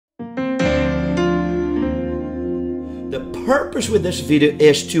purpose with this video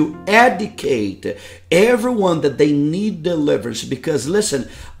is to educate everyone that they need deliverance. Because listen,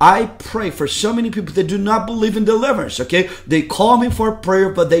 I pray for so many people that do not believe in deliverance, okay? They call me for prayer,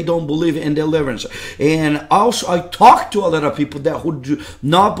 but they don't believe in deliverance. And also, I talk to a lot of people that who do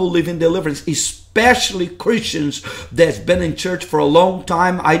not believe in deliverance, especially Christians that's been in church for a long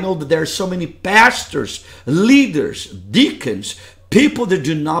time. I know that there are so many pastors, leaders, deacons, people that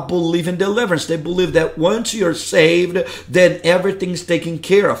do not believe in deliverance. They believe that once you're saved, then everything's taken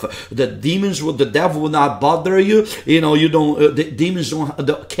care of. The demons, the devil will not bother you. You know, you don't. The demons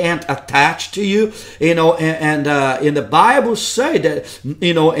can't attach to you. You know, and the Bible say that,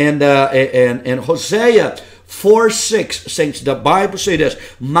 you know, and Hosea 4:6, saints, the Bible say this: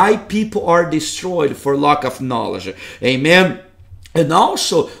 my people are destroyed for lack of knowledge. Amen. And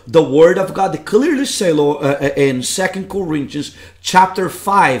also, the Word of God clearly says in 2 Corinthians chapter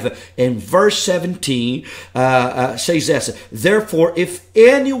 5 and verse 17, says this: therefore, if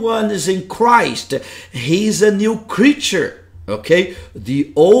anyone is in Christ, he's a new creature. Okay?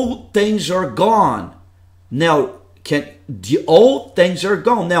 The old things are gone. Now, the old things are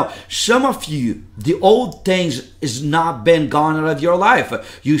gone. Now, some of you, the old things is not been gone out of your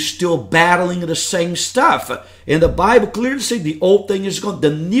life. You're still battling the same stuff. And the Bible clearly says the old thing is gone.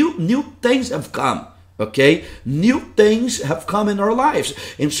 The new things have come. Okay? New things have come in our lives.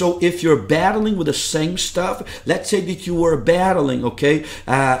 And so if you're battling with the same stuff, let's say that you were battling, okay,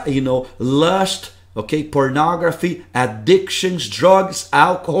 you know, lust, okay, pornography, addictions, drugs,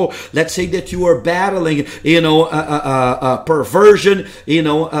 alcohol. Let's say that you are battling, you know, perversion, you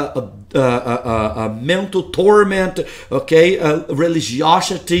know, mental torment, okay,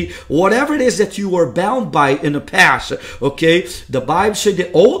 religiosity, whatever it is that you were bound by in the past, okay, the Bible said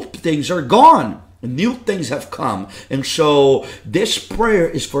the old things are gone. New things have come. And so this prayer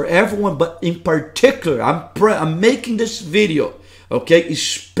is for everyone, but in particular, I'm making this video, okay, is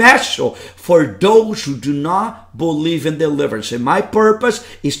special for those who do not believe in deliverance. And my purpose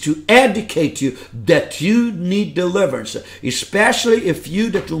is to educate you that you need deliverance, especially if you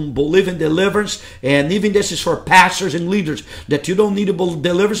that don't believe in deliverance. And even this is for pastors and leaders, that you don't need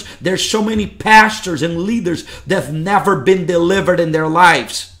deliverance. There's so many pastors and leaders that have never been delivered in their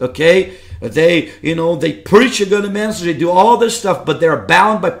lives, okay? They, you know, they preach a good message, they do all this stuff, but they're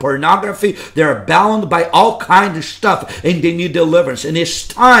bound by pornography, they're bound by all kinds of stuff, and they need deliverance. And it's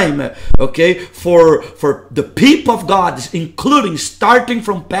time, okay, for the people of God, including starting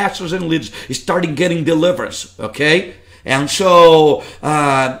from pastors and leaders, starting getting deliverance, okay? And so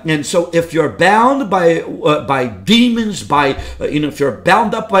if you're bound by demons, by you know, if you're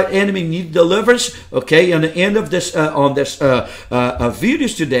bound up by enemy, need deliverance, okay. On the end of this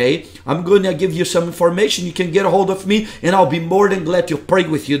videos today, I'm going to give you some information. You can get a hold of me, and I'll be more than glad to pray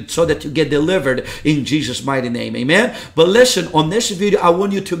with you so that you get delivered in Jesus' mighty name, amen. But listen, on this video, I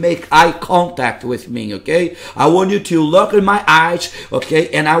want you to make eye contact with me, okay. I want you to look in my eyes, okay,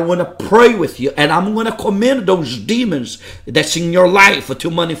 and I want to pray with you, and I'm going to command those demons that's in your life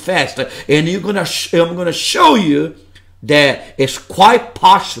to manifest, and I'm gonna show you that it's quite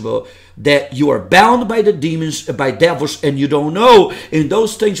possible that you are bound by the demons, by devils, and you don't know, and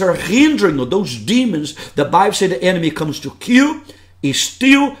those things are hindering you. Those demons, the Bible says the enemy comes to kill,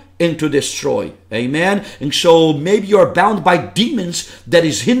 steal, and to destroy, amen. And so maybe you're bound by demons that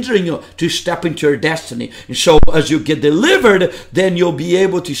is hindering you to step into your destiny. And so as you get delivered, then you'll be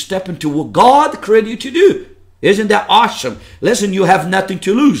able to step into what God created you to do. Isn't that awesome? Listen, you have nothing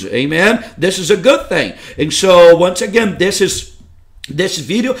to lose. Amen. This is a good thing. And so once again, this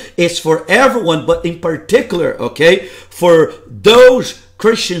video is for everyone, but in particular, okay, for those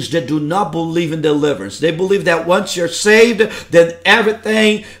Christians that do not believe in deliverance. They believe that once you're saved, then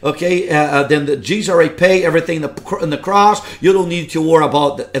everything, okay, then Jesus already paid everything on the cross. You don't need to worry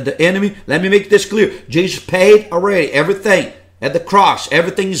about the enemy. Let me make this clear. Jesus paid already everything at the cross.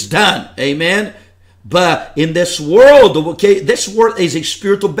 Everything's done. Amen. But in this world, okay, this world is a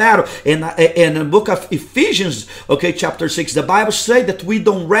spiritual battle. And in the book of Ephesians, okay, chapter 6, the Bible says that we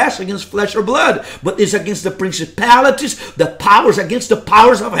don't wrestle against flesh or blood, but it's against the principalities, the powers, against the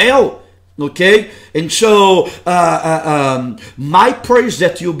powers of hell. Okay, and so my prayer is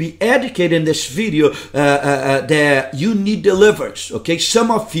that you'll be educated in this video, that you need deliverance. Okay,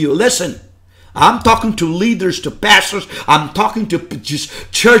 some of you, listen, I'm talking to leaders, to pastors, I'm talking to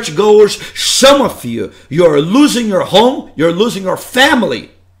just churchgoers. Some of you, you're losing your home, you're losing your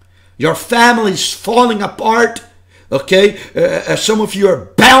family. Your family is falling apart. Okay, some of you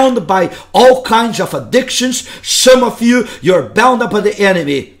are bound by all kinds of addictions. Some of you, you're bound up by the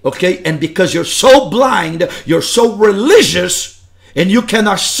enemy. Okay, and because you're so blind, you're so religious, and you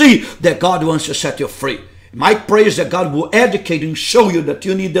cannot see that God wants to set you free. My prayer is that God will educate and show you that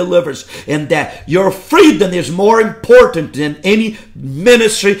you need deliverance and that your freedom is more important than any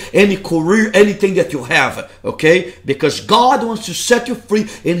ministry, any career, anything that you have, okay? Because God wants to set you free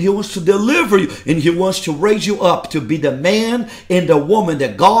and He wants to deliver you and He wants to raise you up to be the man and the woman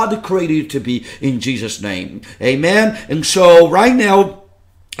that God created you to be in Jesus' name. Amen? And so right now,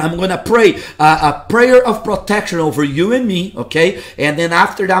 I'm going to pray a prayer of protection over you and me, okay? And then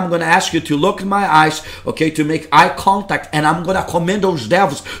after that, I'm going to ask you to look in my eyes, okay, to make eye contact. And I'm going to command those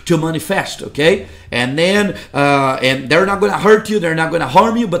devils to manifest, okay? And then, and they're not going to hurt you. They're not going to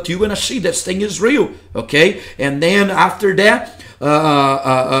harm you, but you're going to see this thing is real, okay? And then after that,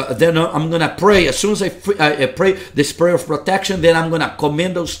 then I'm going to pray. As soon as I pray this prayer of protection, then I'm going to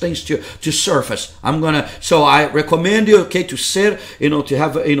command those things to surface. So I recommend you, okay, to sit, to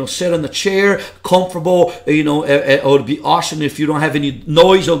have, sit on the chair, comfortable, it would be awesome if you don't have any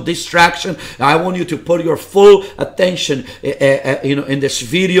noise or distraction. I want you to put your full attention, in this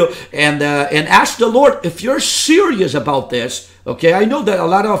video and ask the Lord if you're serious about this. Okay, I know that a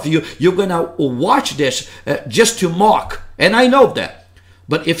lot of you're going to watch this just to mock. And I know that.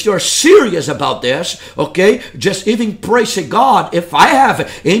 But if you're serious about this, okay, just even pray, say, God, if I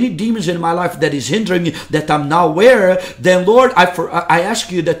have any demons in my life that is hindering me, that I'm not aware, then Lord, I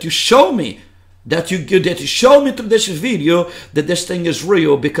ask you that you show me, that you show me through this video that this thing is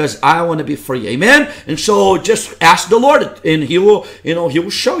real, because I want to be free. Amen. And so just ask the Lord, and He will, He will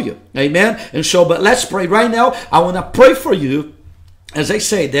show you. Amen. And so, but let's pray right now. I want to pray for you, as I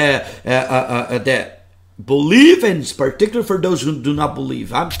say, that believe, and particularly for those who do not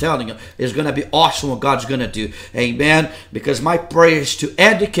believe. I'm telling you, it's going to be awesome what God's going to do. Amen. Because my prayer is to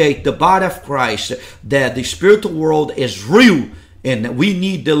educate the body of Christ that the spiritual world is real and we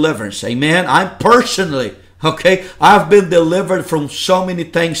need deliverance. Amen. I'm personally, okay, I've been delivered from so many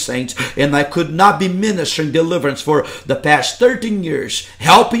things, saints, and I could not be ministering deliverance for the past 13 years,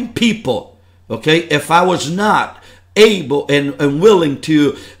 helping people, okay, if I was not able and willing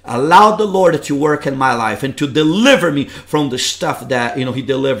to allow the Lord to work in my life and to deliver me from the stuff that He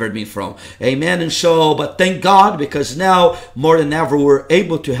delivered me from. Amen. And so, but thank God, because now more than ever we're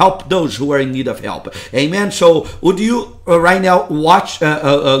able to help those who are in need of help. Amen. So would you right now watch,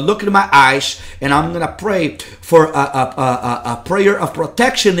 look in my eyes, and I'm gonna pray for a prayer of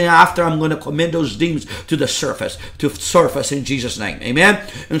protection, and after I'm gonna command those demons to surface in Jesus' name. Amen.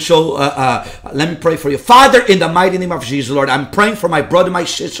 And so let me pray for you. Father, in the mighty name of Jesus, Lord, I'm praying for my brother, my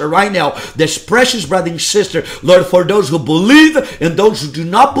sister right now, this precious brother and sister, Lord, for those who believe and those who do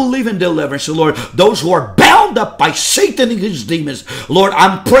not believe in deliverance, Lord, those who are bound up by Satan and his demons, Lord,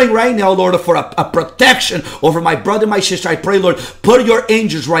 I'm praying right now, Lord, for a protection over my brother, my sister. I pray, Lord, put your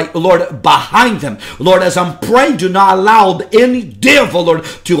angels right, Lord, behind them. Lord, as I'm praying, do not allow any devil, Lord,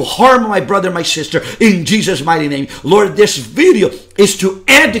 to harm my brother, my sister, in Jesus' mighty name. Lord, this video is to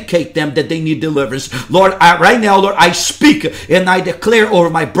educate them that they need deliverance. Lord, right now, Lord, I speak and I declare over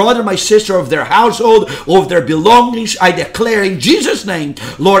my brother, my sister, of their household, of their belongings. I declare in Jesus' name,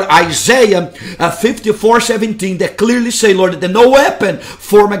 Lord, Isaiah 54:17, that clearly say, Lord, that no weapon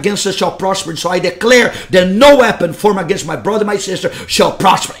formed against us shall prosper. And so I declare that no weapon formed against my brother, my sister, shall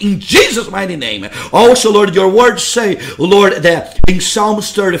prosper in Jesus' mighty name. Also, Lord, your words say, Lord, that in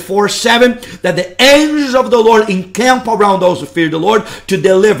Psalms 34:7, that the angels of the Lord encamp around those who fear the Lord to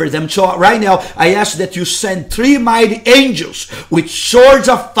deliver them. So right now, I ask that you send 3 mighty angels with swords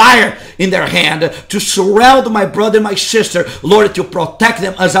of fire in their hand to surround my brother, my sister, Lord, to protect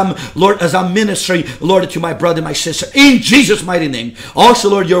them as I'm ministering, Lord, to my brother, my sister, in Jesus' mighty name. Also,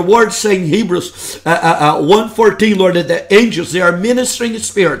 Lord, your word saying Hebrews 1:14, Lord, that the angels, they are ministering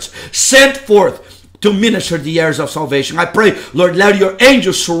spirits sent forth to minister the heirs of salvation. I pray, Lord, let your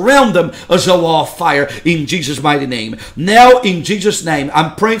angels surround them as a wall of fire in Jesus' mighty name. Now, in Jesus' name,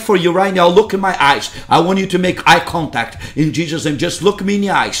 I'm praying for you right now. Look in my eyes. I want you to make eye contact in Jesus' name. Just look me in the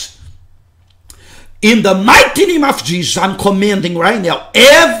eyes. In the mighty name of Jesus, I'm commanding right now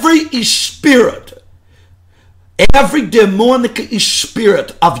every spirit, every demonic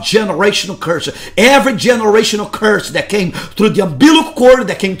spirit of generational curse, every generational curse that came through the umbilical cord,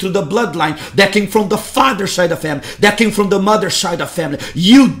 that came through the bloodline, that came from the father's side of family, that came from the mother's side of family.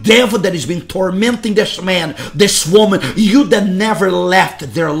 You devil that has been tormenting this man, this woman, you that never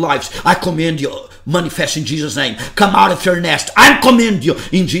left their lives, I command you, manifest in Jesus' name. Come out of your nest. I command you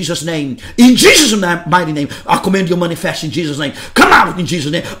in Jesus' name. In Jesus' mighty name, I command you manifest in Jesus' name. Come out in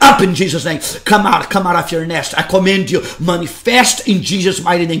Jesus' name. Up in Jesus' name. Come out of your nest. I command you manifest in Jesus'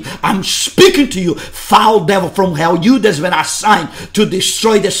 mighty name. I'm speaking to you, foul devil from hell. You that's been assigned to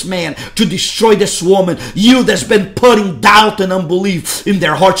destroy this man, to destroy this woman. You that's been putting doubt and unbelief in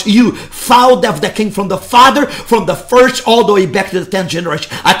their hearts. You foul devil that came from the Father, from the first all the way back to the 10th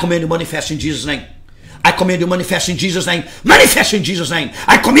generation. I command you manifest in Jesus' name. I command you manifest in Jesus' name. Manifest in Jesus' name.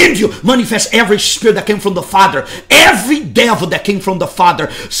 I command you manifest every spirit that came from the Father. Every devil that came from the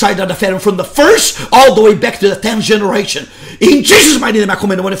Father, side of the family, from the first all the way back to the 10th generation. In Jesus' mighty name, I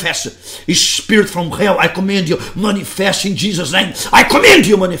command you manifest. A spirit from hell, I command you manifest in Jesus' name. I command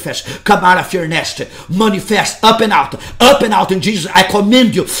you manifest. Come out of your nest. Manifest up and out in Jesus. I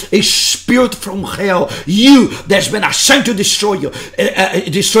command you, a spirit from hell, you that's been assigned to destroy you,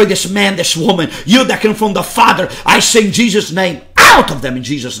 destroy this man, this woman, you that came from the Father, I say in Jesus' name, out of them in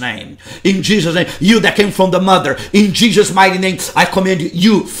Jesus' name. In Jesus' name. You that came from the mother, in Jesus' mighty name, I command you,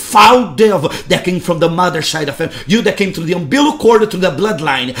 you foul devil that came from the mother side of him, you that came through the umbilical cord, through the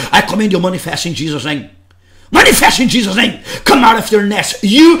bloodline, I command you manifest in Jesus' name. Manifest in Jesus' name. Come out of your nest.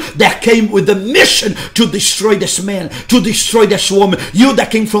 You that came with the mission to destroy this man, to destroy this woman. You that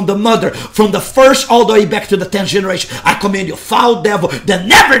came from the mother, from the first all the way back to the 10th generation. I command you, foul devil that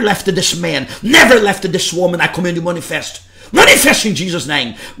never left this man, never left this woman. I command you manifest. Manifest in Jesus'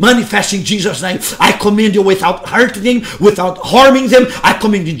 name. Manifest in Jesus' name. I command you without hurting them, without harming them. I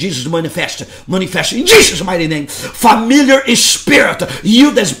command you Jesus to manifest. Manifest in Jesus' mighty name. Familiar is spirit.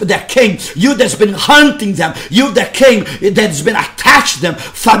 You that came, you that's been hunting them, you that came, that's been attached to them.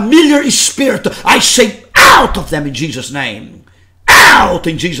 Familiar is spirit. I say out of them in Jesus' name. Out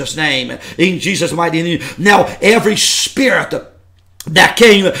in Jesus' name. In Jesus' mighty name. Now every spirit that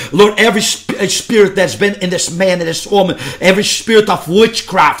came, Lord, every spirit that's been in this man and this woman, every spirit of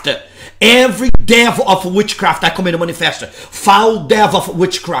witchcraft, every devil of witchcraft, I command to manifest. Foul devil of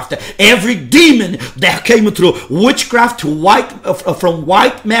witchcraft, every demon that came through witchcraft, from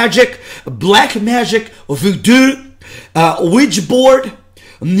white magic, black magic, voodoo, witch board,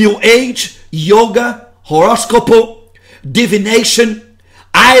 new age, yoga, horoscope, divination,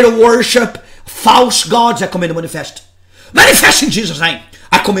 idol worship, false gods, I command to manifest. Manifest in Jesus' name.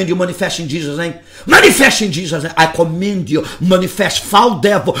 I command you manifest in Jesus' name. Manifest in Jesus' name. I command you manifest, foul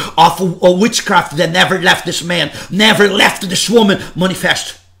devil of witchcraft that never left this man, never left this woman.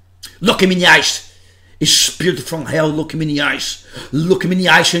 Manifest. Look him in the eyes. A spirit from hell, look him in the eyes. Look him in the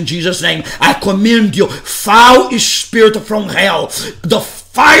eyes in Jesus' name. I command you, foul spirit from hell, the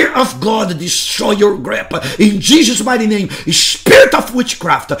fire of God destroy your grip. In Jesus' mighty name, a spirit of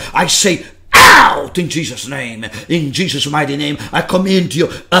witchcraft, I say, out in Jesus' name. In Jesus' mighty name, I command you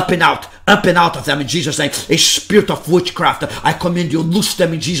up and out of them in Jesus' name. A spirit of witchcraft, I command you, loose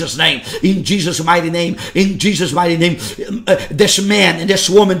them in Jesus' name. In Jesus' mighty name. In Jesus' mighty name. This man and this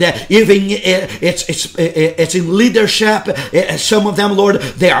woman that even it's in leadership. Some of them, Lord,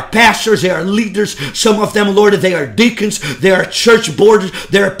 they are pastors, they are leaders. Some of them, Lord, they are deacons, they are church boarders.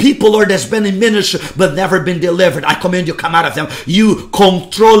 There are people, Lord, that's been in ministry but never been delivered. I command you, come out of them. You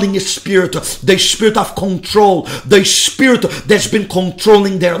controlling spirit, the spirit of control, the spirit that's been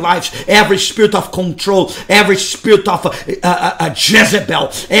controlling their lives, every spirit of control, every spirit of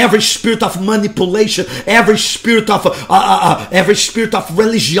Jezebel, every spirit of manipulation, every spirit of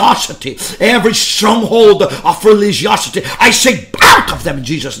religiosity, every stronghold of religiosity, I say out of them in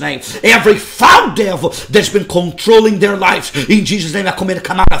Jesus' name. Every foul devil that's been controlling their lives, in Jesus' name I command to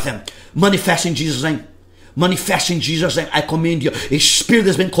come out of them. Manifest in Jesus' name. Manifest in Jesus' name. I command you, a spirit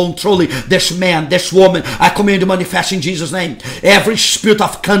that's been controlling this man, this woman, I command you manifest in Jesus' name. Every spirit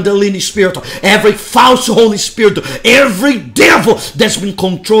of Kundalini spirit, every false Holy Spirit, every devil that's been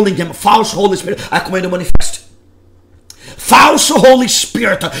controlling them, false Holy Spirit, I command you manifest. False Holy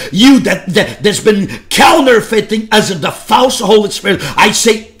Spirit, you that's been counterfeiting as the false Holy Spirit, I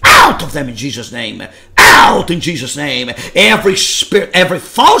say out of them in Jesus' name. Out in Jesus' name. Every spirit, every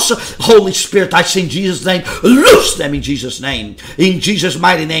false Holy Spirit, I say in Jesus' name, loose them in Jesus' name. In Jesus'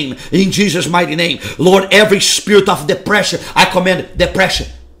 mighty name. In Jesus' mighty name. Lord, every spirit of depression, I command depression,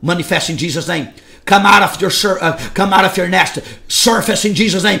 manifest in Jesus' name. Come out of your nest. Surface in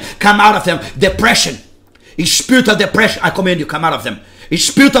Jesus' name. Come out of them. Depression. A spirit of depression, I command you, come out of them. A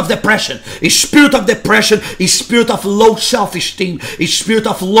spirit of depression, a spirit of depression, a spirit of low self-esteem, a spirit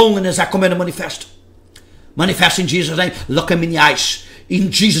of loneliness, I command to manifest. Manifest in Jesus' name. Look him in the eyes. In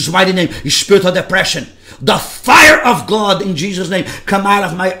Jesus' mighty name. Spirit of depression, the fire of God in Jesus' name, come out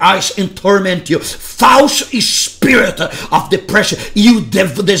of my eyes and torment you. False spirit of depression, you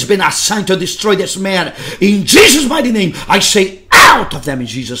devil that's been assigned to destroy this man, in Jesus' mighty name, I say out of them in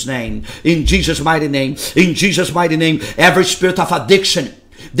Jesus' name. In Jesus' mighty name. In Jesus' mighty name. Every spirit of addiction,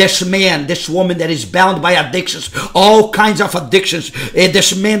 this man, this woman that is bound by addictions, all kinds of addictions.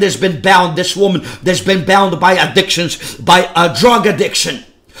 This man that's been bound, this woman that's been bound by addictions, by a drug addiction,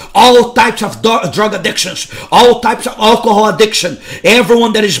 all types of drug addictions, all types of alcohol addiction,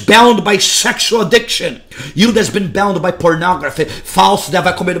 everyone that is bound by sexual addiction, you that's been bound by pornography, false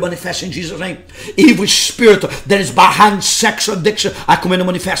devil, I command to manifest in Jesus' name. Evil spirit that is behind sexual addiction, I command to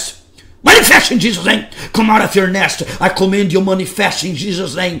manifest. Manifest in Jesus' name. Come out of your nest. I command you manifest in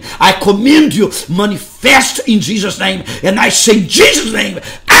Jesus' name. I command you manifest in Jesus' name. And I say in Jesus' name,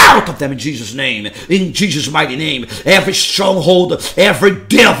 out of them in Jesus' name. In Jesus' mighty name. Every stronghold, every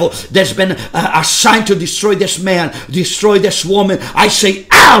devil that's been assigned to destroy this man, destroy this woman, I say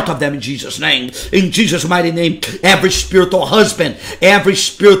out of them in Jesus' name. In Jesus' mighty name. Every spiritual husband, every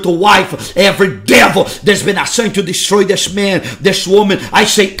spiritual wife, every devil that's been assigned to destroy this man, this woman, I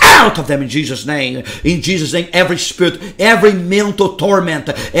say out of them in Jesus' name. In Jesus' name. Every spirit, every mental torment,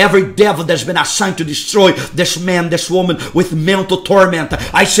 every devil that's been assigned to destroy this man, this woman with mental torment,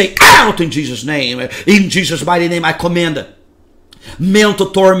 I say out in Jesus' name. In Jesus' mighty name, I command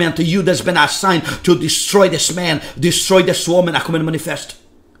mental torment, you that's been assigned to destroy this man, destroy this woman, I command manifest.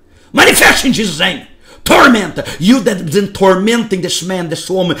 Manifest in Jesus' name. Torment, you that have been tormenting this man, this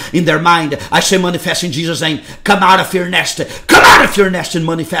woman in their mind, I say manifest in Jesus' name. Come out of your nest. Come out of your nest and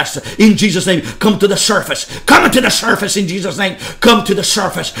manifest in Jesus' name. Come to the surface. Come to the surface in Jesus' name. Come to the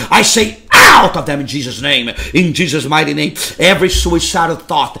surface. I say out of them in Jesus' name. In Jesus' mighty name. Every suicidal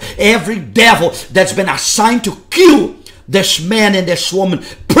thought, every devil that's been assigned to kill this man and this woman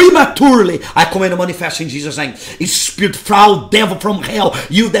prematurely, I command to manifest in Jesus' name. Spirit, foul devil from hell,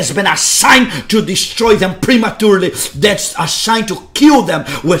 you that's been assigned to destroy them prematurely, that's assigned to kill them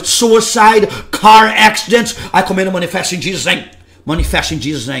with suicide, car accidents, I command to manifest in Jesus' name. Manifest in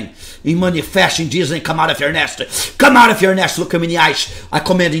Jesus' name. In manifest in Jesus' name. Come out of your nest. Come out of your nest. Look him in the eyes. I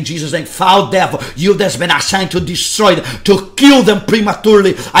command in Jesus' name. Foul devil, you that's been assigned to destroy them, to kill them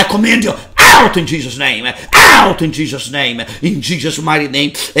prematurely, I command you out in Jesus' name. Out in Jesus' name. In Jesus' mighty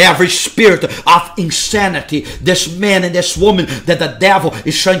name. Every spirit of insanity, this man and this woman that the devil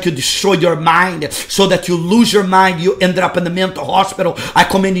is trying to destroy your mind so that you lose your mind, you end up in the mental hospital, I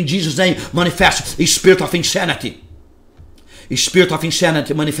command in Jesus' name, manifest a spirit of insanity. A spirit of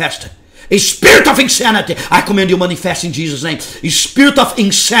insanity, manifest. A spirit of insanity, I command you manifest in Jesus' name. A spirit of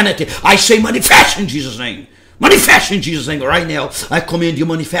insanity, I say manifest in Jesus' name. Manifest in Jesus' name right now. I command you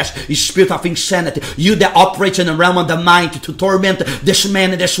manifest. A spirit of insanity, you that operates in the realm of the mind to torment this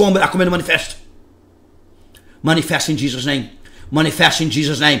man and this woman, I command you manifest. Manifest in Jesus' name. Manifest in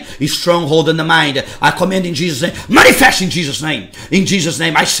Jesus' name. A stronghold in the mind, I command in Jesus' name. Manifest in Jesus' name. In Jesus'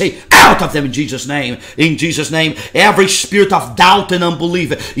 name, I say out of them in Jesus' name. In Jesus' name, every spirit of doubt and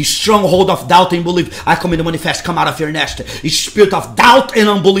unbelief, a stronghold of doubt and unbelief, I command to manifest. Come out of your nest. A spirit of doubt and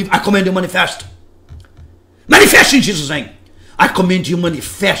unbelief, I command to manifest. Manifest in Jesus' name. I command you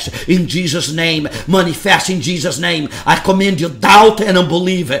manifest in Jesus' name. Manifest in Jesus' name. I command you doubt and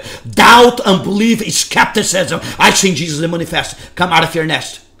unbelief. Doubt, unbelief is skepticism. I say in Jesus' name, manifest. Come out of your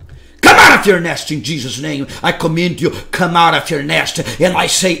nest. Come out of your nest in Jesus' name. I command you, come out of your nest. And I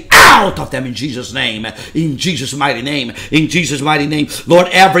say out of them in Jesus' name. In Jesus' mighty name. In Jesus' mighty name. Lord,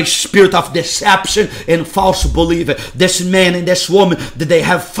 every spirit of deception and false belief, this man and this woman, that they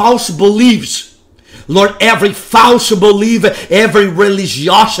have false beliefs. Lord, every false belief, every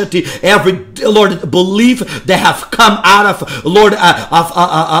religiosity, every, Lord, belief that have come out of, Lord, the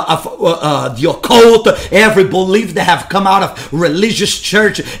occult, every belief that have come out of religious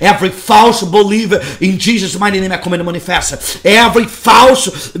church, every false belief, in Jesus' mighty name, I command to manifest. Every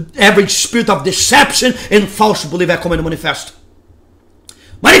spirit of deception and false belief, I command to manifest.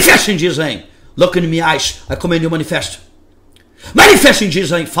 Manifest in Jesus' name. Look in my eyes, I command you manifest. Manifest in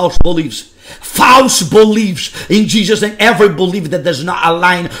Jesus' name, false beliefs. False beliefs in Jesus' name. Every belief that does not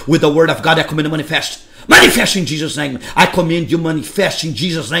align with the word of God, I command to manifest. Manifest in Jesus' name. I command you manifest in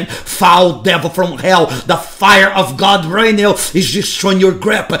Jesus' name. Foul devil from hell, the fire of God right now is destroying your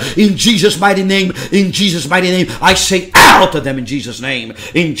grip. In Jesus' mighty name. In Jesus' mighty name. I say out of them in Jesus' name.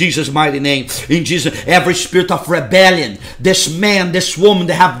 In Jesus' mighty name. In Jesus. Every spirit of rebellion. This man, this woman,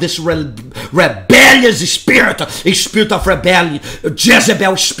 they have this rebellious spirit. A spirit of rebellion.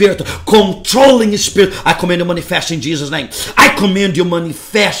 Jezebel spirit. Controlling spirit. I command you manifest in Jesus' name. I command you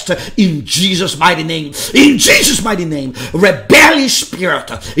manifest in Jesus' mighty name. In Jesus' mighty name. Rebellious spirit,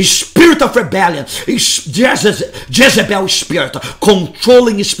 spirit of rebellion, Jezebel spirit,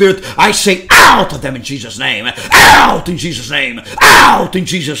 controlling spirit, I say out of them in Jesus' name. Out in Jesus' name. Out in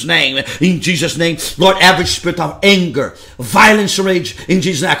Jesus' name. In Jesus' name. Lord, every spirit of anger, violence, rage, in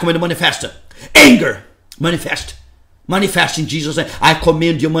Jesus' name, I command to manifest. Anger, manifest. Manifest in Jesus' name. I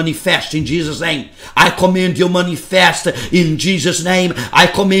command you manifest in Jesus' name. I command you manifest in Jesus' name. I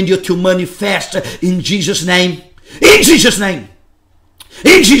command you to manifest in Jesus' name. In Jesus' name.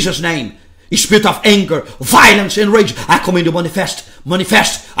 In Jesus' name. Spirit of anger, violence, and rage, I command you manifest.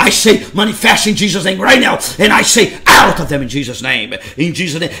 Manifest. I say manifest in Jesus' name right now. And I say out of them in Jesus' name. In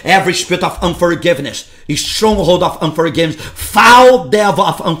Jesus' name. Every spirit of unforgiveness, a stronghold of unforgiveness, foul devil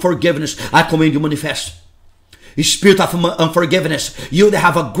of unforgiveness, I command you manifest. Spirit of unforgiveness, you that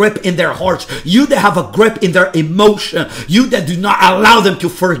have a grip in their hearts, you that have a grip in their emotion, you that do not allow them to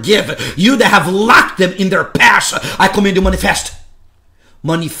forgive, you that have locked them in their past, I command you manifest.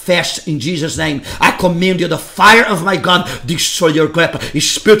 Manifest in Jesus' name. I command you, the fire of my God, destroy your grip. A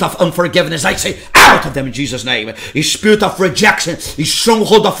spirit of unforgiveness, I say out of them in Jesus' name. A spirit of rejection, a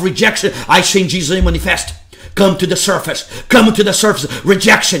stronghold of rejection, I say in Jesus' name, manifest. Come to the surface. Come to the surface.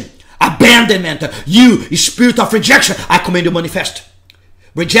 Rejection, abandonment, you, a spirit of rejection, I command you manifest.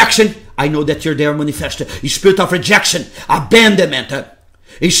 Rejection, I know that you're there, manifest. A spirit of rejection, abandonment,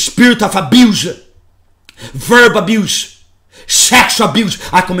 a spirit of abuse, verb abuse, sex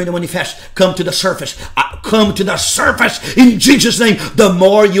abuse, I command you manifest. Come to the surface. Come to the surface in Jesus' name. The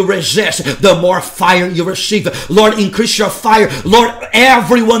more you resist, the more fire you receive. Lord, increase your fire. Lord,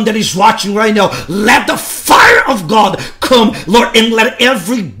 everyone that is watching right now, let the fire of God come, Lord, and let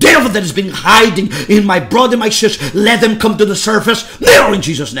every devil that has been hiding in my brother and my sister, let them come to the surface now in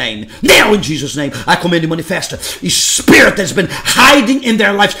Jesus' name. Now in Jesus' name, I command you manifest. A spirit that's been hiding in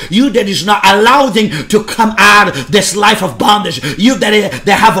their lives, you that is not allowing to come out of this life of bondage, you that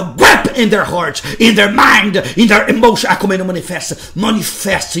have a grip in their hearts, in their mind, in their emotion, I command you manifest.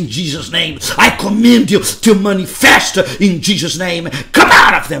 Manifest in Jesus' name. I command you to manifest in Jesus' name. Come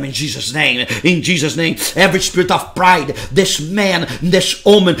out of them in Jesus' name. In Jesus' name. Every spirit of pride, this man, this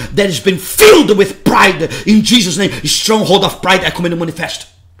woman that has been filled with pride, in Jesus' name, a stronghold of pride, I command you manifest.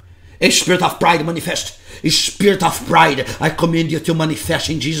 A spirit of pride manifest. A spirit of pride, I command you to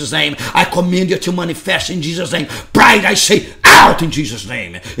manifest in Jesus' name. I command you to manifest in Jesus' name. Pride, I say, out in Jesus'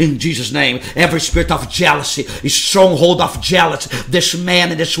 name. In Jesus' name. Every spirit of jealousy, a stronghold of jealousy, this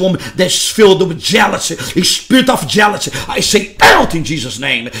man and this woman that's filled with jealousy, a spirit of jealousy, I say, out in Jesus'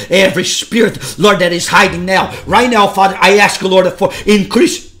 name. Every spirit, Lord, that is hiding now. Right now, Father, I ask you, Lord, for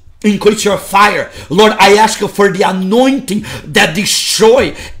increase your fire. Lord, I ask you for the anointing that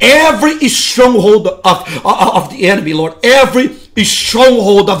destroy every stronghold of the enemy, Lord. Every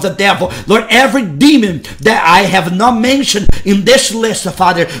stronghold of the devil, Lord. Every demon that I have not mentioned in this list,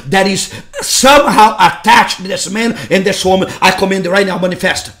 Father, that is somehow attached to this man and this woman, I command it right now,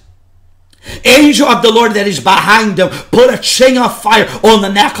 manifest. Angel of the Lord that is behind them, put a chain of fire on the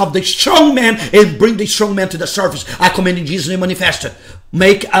neck of the strong man and bring the strong man to the surface. I command in Jesus' name, manifest.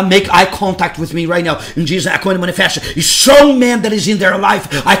 Make eye contact with me right now. In Jesus' name, I command you manifest. A strong man that is in their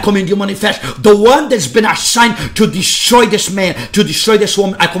life, I command you manifest. The one that's been assigned to destroy this man, to destroy this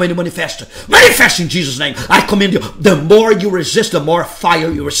woman, I command you manifest. Manifest in Jesus' name. I command you. The more you resist, the more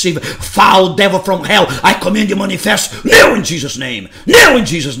fire you receive. Foul devil from hell, I command you manifest. Now in Jesus' name. Now in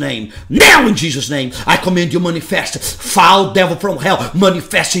Jesus' name. Now in Jesus' name. I command you manifest. Foul devil from hell,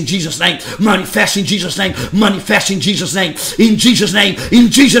 manifest in Jesus' name. Manifest in Jesus' name. Manifest in Jesus' name. In Jesus' name.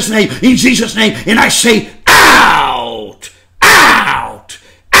 In Jesus' name, in Jesus' name, and I say, out, out,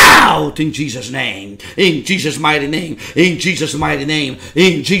 out in Jesus' name, in Jesus' mighty name, in Jesus' mighty name,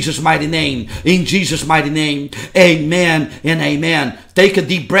 in Jesus' mighty name, in Jesus' mighty name, amen and amen. Take a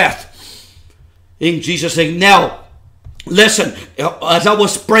deep breath, in Jesus' name. Now, listen, as I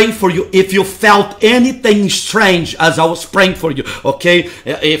was praying for you, if you felt anything strange as I was praying for you, okay?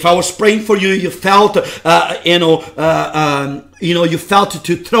 If I was praying for you, you felt, you felt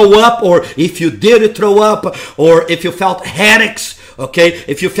to throw up, or if you did throw up, or if you felt headaches, okay?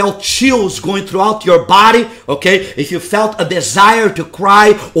 If you felt chills going throughout your body, okay? If you felt a desire to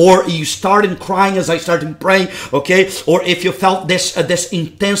cry, or you started crying as I started praying, okay? Or if you felt this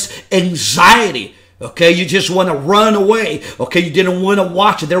intense anxiety, okay, you just want to run away. Okay, you didn't want to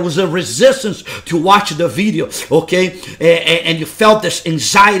watch it. There was a resistance to watch the video. Okay, and you felt this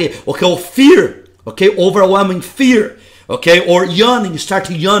anxiety. Okay, or fear. Okay, overwhelming fear. Okay, or yawning. You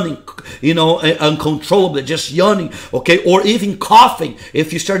start yawning, uncontrollably, just yawning. Okay, or even coughing.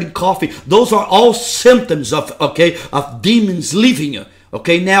 If you started coughing, those are all symptoms of demons leaving you.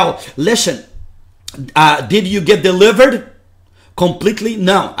 Okay, now listen. Did you get delivered completely?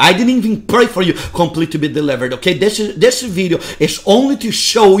 No, I didn't even pray for you completely to be delivered. Okay, this video is only to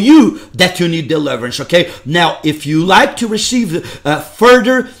show you that you need deliverance. Okay, now if you like to receive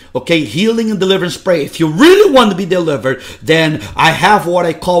further, okay, healing and deliverance prayer, if you really want to be delivered, then I have what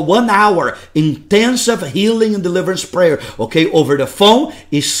I call 1 hour intensive healing and deliverance prayer, okay, over the phone,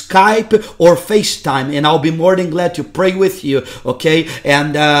 Skype, or FaceTime, and I'll be more than glad to pray with you. Okay,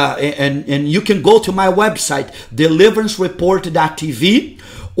 and you can go to my website, deliverancereport.tv,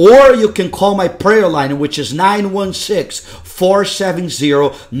 or you can call my prayer line, which is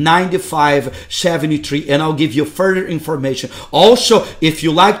 916-470-9573, and I'll give you further information. Also, if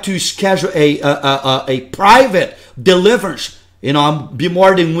you like to schedule a private deliverance, I'll be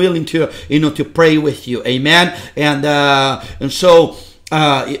more than willing to, to pray with you. Amen. And so,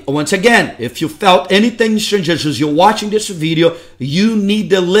 once again, if you felt anything strange as you're watching this video, you need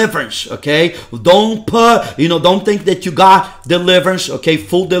deliverance. Okay, don't don't think that you got deliverance. Okay,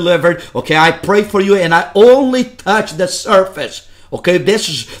 full delivered. Okay, I pray for you, and I only touch the surface. Okay,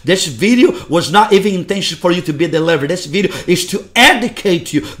 this video was not even intention for you to be delivered. This video is to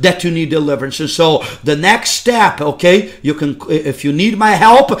educate you that you need deliverance. And so the next step, okay, you can, if you need my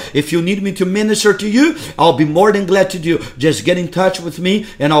help, if you need me to minister to you, I'll be more than glad to do. Just get in touch with me,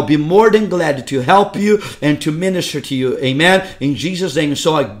 and I'll be more than glad to help you and to minister to you. Amen. In Jesus' name.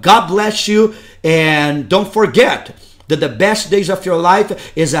 So God bless you, and don't forget that the best days of your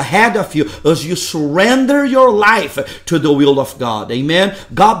life is ahead of you as you surrender your life to the will of God. Amen.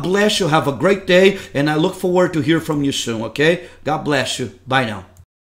 God bless you. Have a great day, and I look forward to hear from you soon. Okay. God bless you. Bye now.